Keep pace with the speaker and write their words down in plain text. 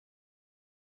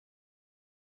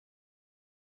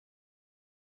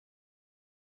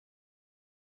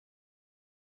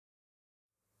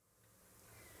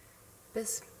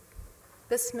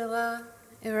Bismillah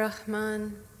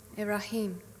ar-Rahman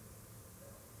ar-Rahim.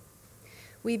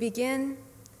 We begin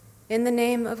in the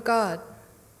name of God,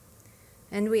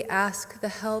 and we ask the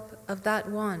help of that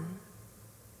one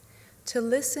to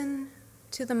listen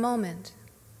to the moment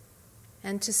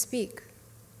and to speak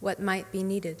what might be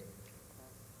needed.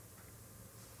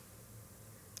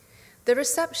 The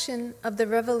reception of the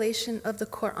revelation of the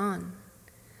Qur'an,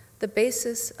 the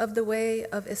basis of the way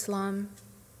of Islam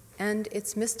and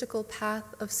its mystical path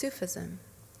of Sufism,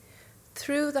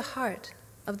 through the heart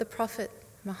of the Prophet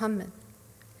Muhammad,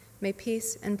 may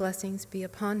peace and blessings be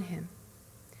upon him,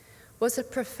 was a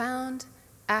profound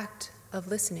act of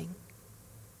listening.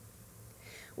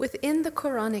 Within the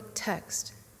Quranic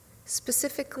text,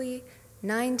 specifically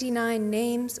 99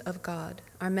 names of God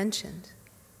are mentioned.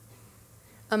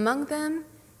 Among them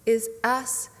is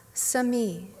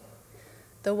As-Sami,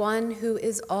 the one who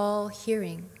is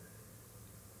all-hearing.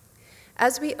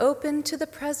 As we open to the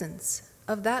presence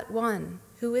of that one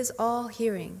who is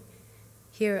all-hearing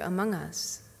here among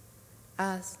us,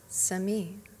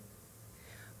 As-Sami,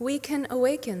 we can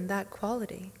awaken that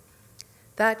quality,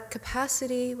 that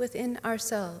capacity within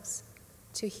ourselves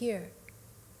to hear,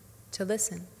 to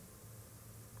listen.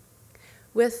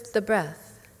 With the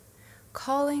breath,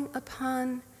 calling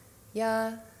upon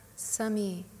Ya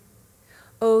Sami,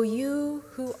 O you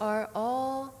who are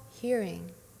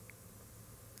all-hearing,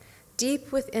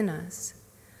 deep within us,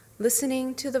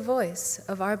 listening to the voice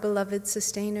of our beloved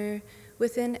sustainer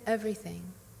within everything,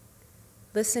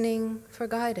 listening for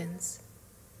guidance,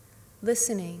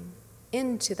 listening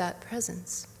into that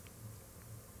presence.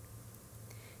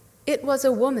 It was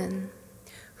a woman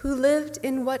who lived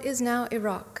in what is now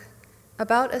Iraq,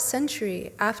 about a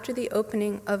century after the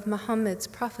opening of Muhammad's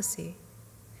prophecy,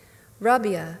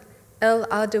 Rabbi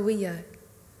el-Adawiyya,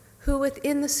 who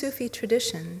within the Sufi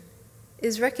tradition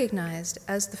is recognized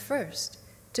as the first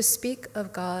to speak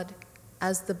of God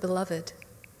as the beloved.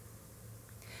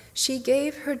 She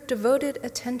gave her devoted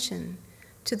attention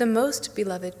to the most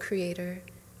beloved creator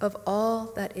of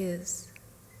all that is.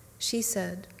 She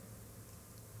said,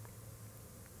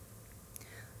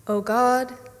 O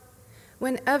God,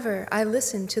 whenever I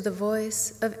listen to the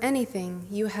voice of anything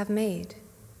you have made,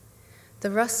 the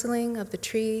rustling of the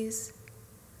trees,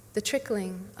 the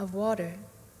trickling of water,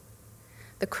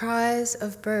 the cries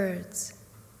of birds,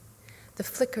 the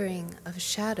flickering of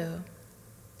shadow,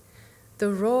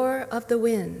 the roar of the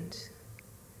wind,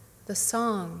 the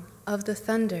song of the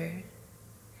thunder,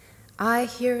 I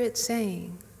hear it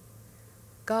saying,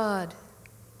 God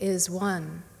is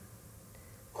one.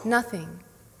 Nothing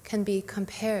can be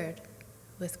compared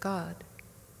with God.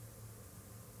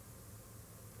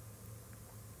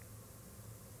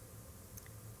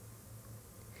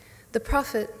 The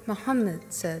Prophet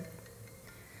Muhammad said,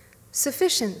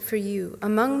 sufficient for you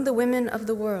among the women of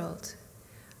the world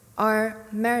are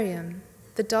Maryam,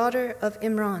 the daughter of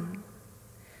Imran,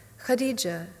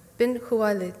 Khadija bint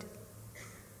Khuwailid,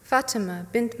 Fatima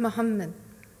bint Muhammad,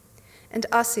 and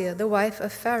Asiya, the wife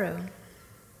of Pharaoh.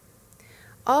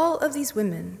 All of these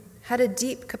women had a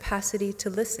deep capacity to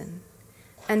listen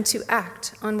and to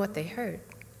act on what they heard.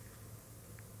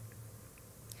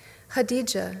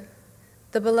 Khadija,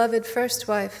 the beloved first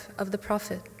wife of the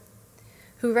Prophet,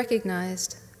 who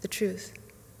recognized the truth.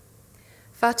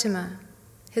 Fatima,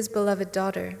 his beloved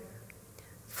daughter,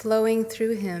 flowing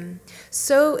through him,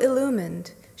 so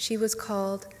illumined she was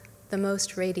called the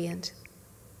most radiant.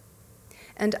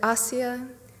 And Asiya,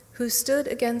 who stood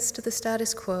against the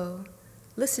status quo,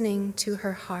 listening to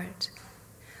her heart,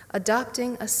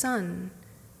 adopting a son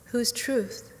whose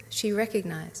truth she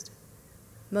recognized,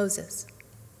 Moses.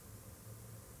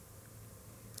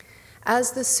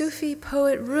 As the Sufi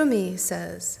poet Rumi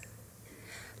says,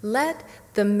 let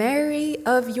the Mary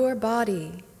of your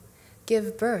body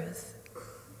give birth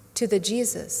to the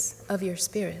Jesus of your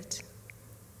spirit.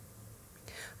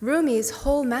 Rumi's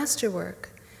whole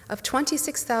masterwork of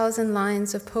 26,000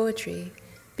 lines of poetry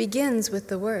begins with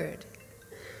the word,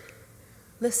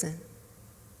 listen.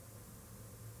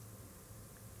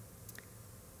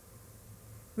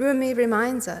 Rumi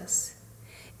reminds us,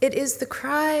 it is the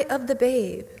cry of the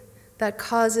babe that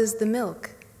causes the milk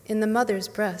in the mother's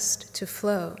breast to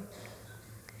flow.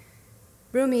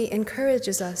 Rumi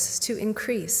encourages us to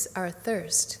increase our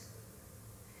thirst.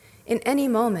 In any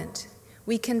moment,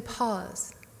 we can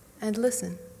pause and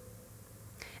listen,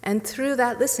 and through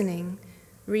that listening,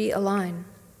 realign.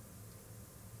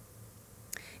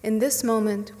 In this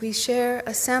moment, we share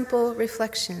a sample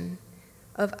reflection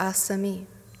of As-Sami.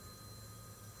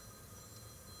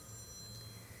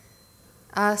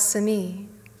 As-Sami,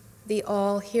 the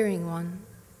all-hearing one.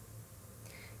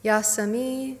 Ya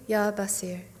Sami, Ya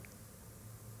Basir.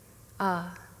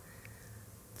 Ah,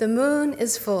 the moon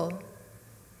is full.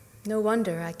 No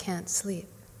wonder I can't sleep.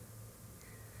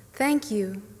 Thank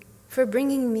you for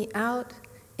bringing me out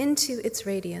into its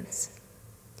radiance.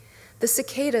 The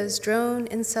cicadas drone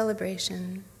in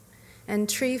celebration, and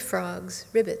tree frogs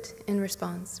ribbit in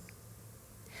response.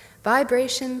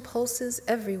 Vibration pulses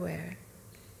everywhere,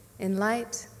 in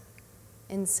light,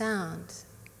 in sound,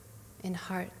 in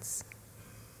hearts.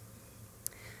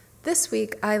 This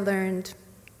week I learned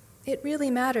it really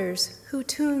matters who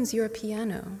tunes your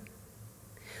piano,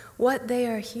 what they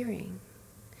are hearing,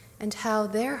 and how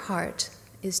their heart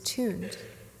is tuned.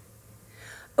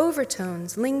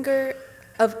 Overtones linger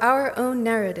of our own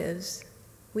narratives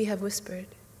we have whispered.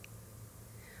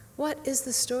 What is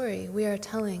the story we are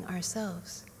telling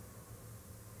ourselves?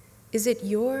 Is it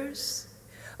yours,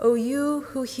 O you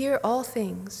who hear all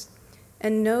things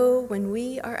and know when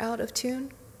we are out of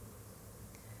tune?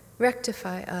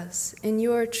 Rectify us in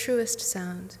your truest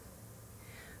sound.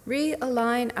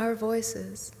 Realign our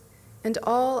voices and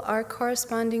all our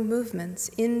corresponding movements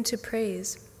into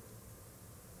praise,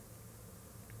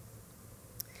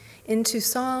 into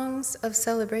songs of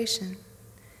celebration,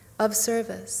 of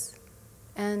service,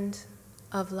 and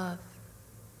of love.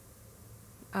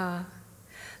 Ah,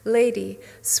 lady,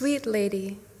 sweet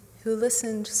lady, who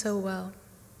listened so well,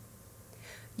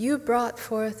 you brought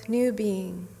forth new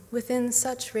being within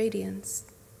such radiance,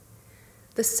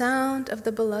 the sound of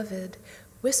the beloved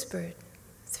whispered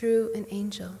through an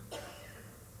angel,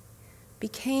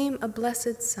 became a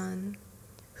blessed son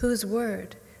whose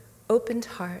word opened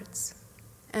hearts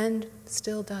and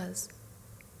still does.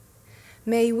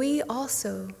 May we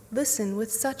also listen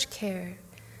with such care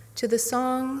to the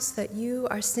songs that you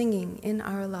are singing in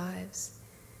our lives,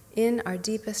 in our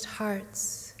deepest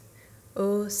hearts.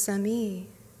 O Sami,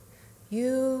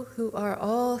 you who are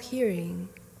all hearing,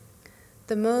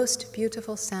 the most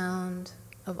beautiful sound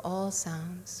of all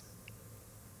sounds.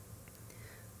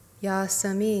 Ya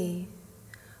Sami,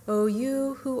 O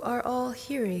you who are all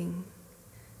hearing,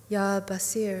 Ya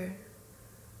Basir,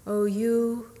 O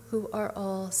you who are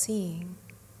all seeing.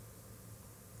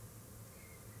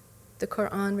 The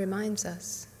Qur'an reminds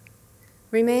us,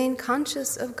 remain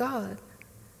conscious of God,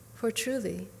 for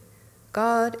truly,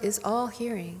 God is all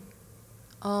hearing,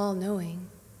 all knowing.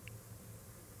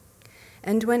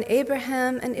 And when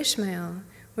Abraham and Ishmael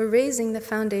were raising the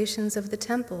foundations of the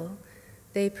temple,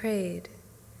 they prayed,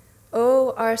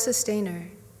 O our sustainer,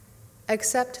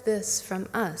 accept this from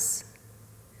us,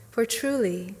 for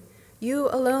truly, you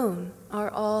alone are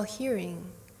all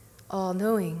hearing, all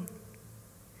knowing.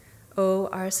 O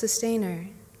our sustainer,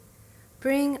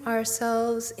 bring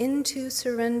ourselves into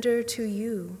surrender to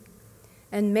you,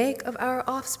 and make of our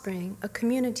offspring a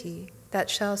community that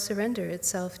shall surrender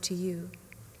itself to you.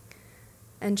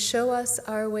 And show us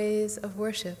our ways of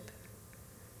worship,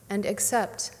 and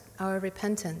accept our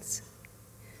repentance.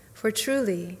 For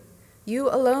truly, you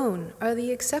alone are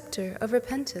the acceptor of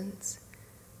repentance,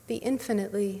 the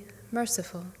infinitely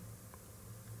merciful.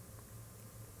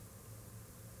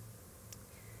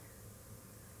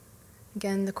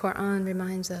 Again, the Qur'an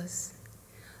reminds us,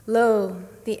 lo,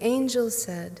 the angels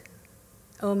said,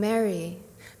 O Mary,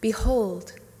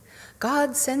 behold,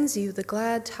 God sends you the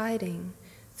glad tidings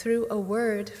through a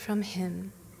word from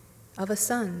him of a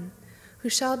son who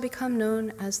shall become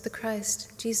known as the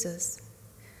Christ Jesus,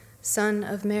 Son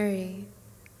of Mary,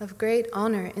 of great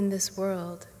honor in this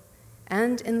world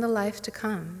and in the life to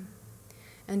come,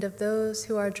 and of those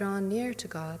who are drawn near to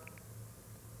God.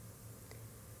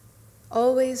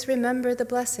 Always remember the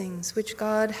blessings which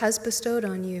God has bestowed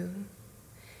on you,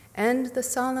 and the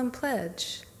solemn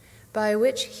pledge by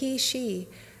which she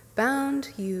bound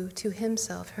you to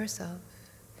himself, herself,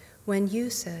 when you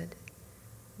said,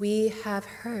 we have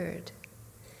heard,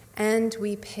 and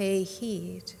we pay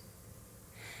heed.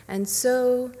 And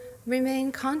so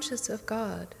remain conscious of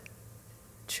God.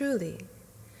 Truly,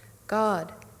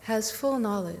 God has full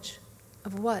knowledge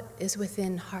of what is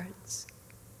within hearts.